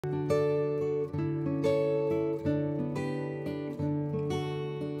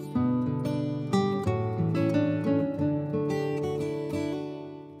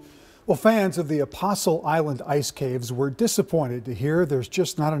Well, fans of the Apostle Island ice caves were disappointed to hear there's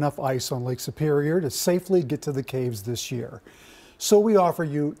just not enough ice on Lake Superior to safely get to the caves this year. So we offer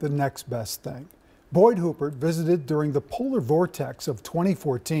you the next best thing. Boyd Huppert visited during the polar vortex of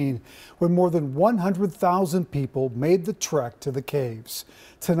 2014 when more than 100,000 people made the trek to the caves.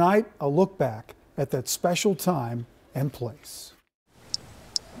 Tonight, a look back at that special time and place.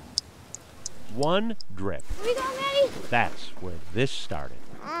 One drip. Here we go, Maddie. That's where this started.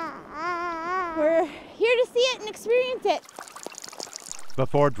 We're here to see it and experience it.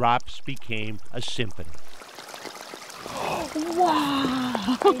 Before drops became a symphony.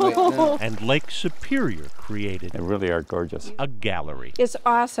 Wow! And Lake Superior created. They really are gorgeous. A gallery. It's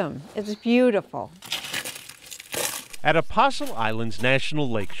awesome. It's beautiful. At Apostle Island's National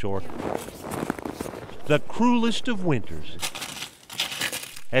Lakeshore, the cruelest of winters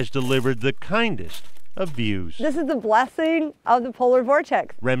has delivered the kindest of views. This is the blessing of the polar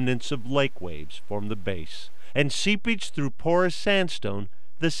vortex. Remnants of lake waves form the base, and seepage through porous sandstone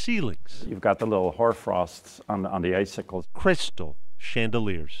the ceilings. You've got the little hoarfrosts on the icicles. Crystal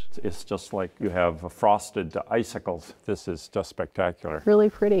chandeliers. It's just like you have frosted icicles. This is just spectacular. Really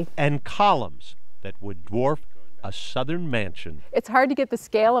pretty. And columns that would dwarf a southern mansion. It's hard to get the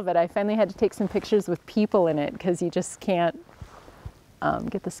scale of it. I finally had to take some pictures with people in it because you just can't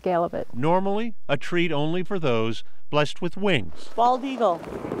get the scale of it. Normally, a treat only for those blessed with wings. Bald eagle.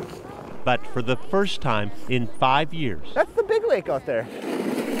 But for the first time in 5 years, That's the big lake out there.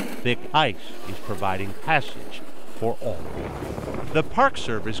 thick ice is providing passage for all. The Park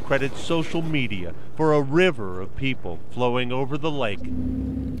Service credits social media for a river of people flowing over the lake.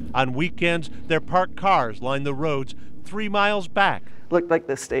 On weekends, their parked cars line the roads 3 miles back. Looked like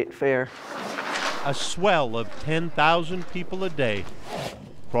the state fair. A swell of 10,000 people a day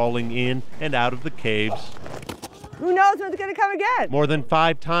crawling in and out of the caves. Who knows when it's going to come again? More than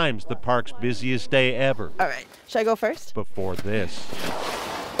 5 times the park's busiest day ever. All right, should I go first? Before this.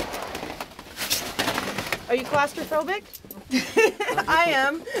 Are you claustrophobic? I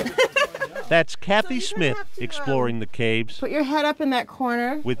am. That's Kathy Smith exploring the caves Put your head up in that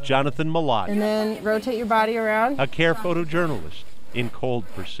corner with Jonathan Malat, and then rotate your body around. a KARE photojournalist in cold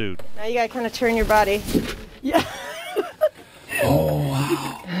pursuit. Now you gotta kind of turn your body. Yeah. Oh,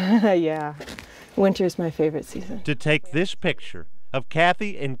 wow. Yeah. Winter's my favorite season. To take this picture of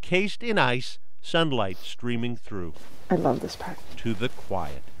Kathy encased in ice, sunlight streaming through I love this part. to the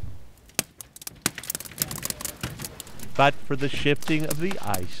quiet. But for the shifting of the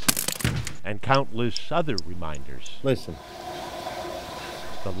ice and countless other reminders, listen,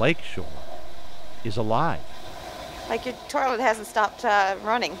 the lakeshore is alive. Like your toilet hasn't stopped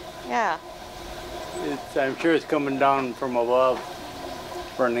running. Yeah. I'm sure it's coming down from above,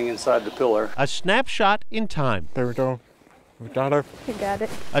 running inside the pillar. A snapshot in time. There we go. We got her. You got it.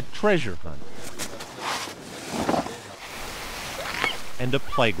 A treasure hunt. And a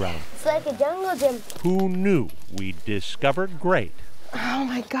playground. It's like a jungle gym. Who knew we'd discover great Oh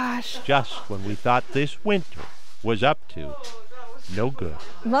my gosh. just when we thought this winter was up to no good?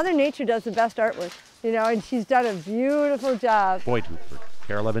 Mother Nature does the best artwork, you know, and she's done a beautiful job. Boyd Huppert,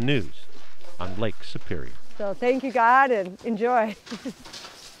 KARE 11 News on Lake Superior. So thank you, God, and enjoy.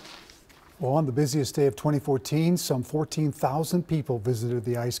 Well, on the busiest day of 2014, some 14,000 people visited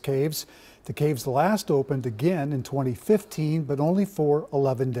the ice caves. The caves last opened again in 2015, but only for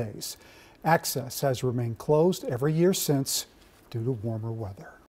 11 days. Access has remained closed every year since due to warmer weather.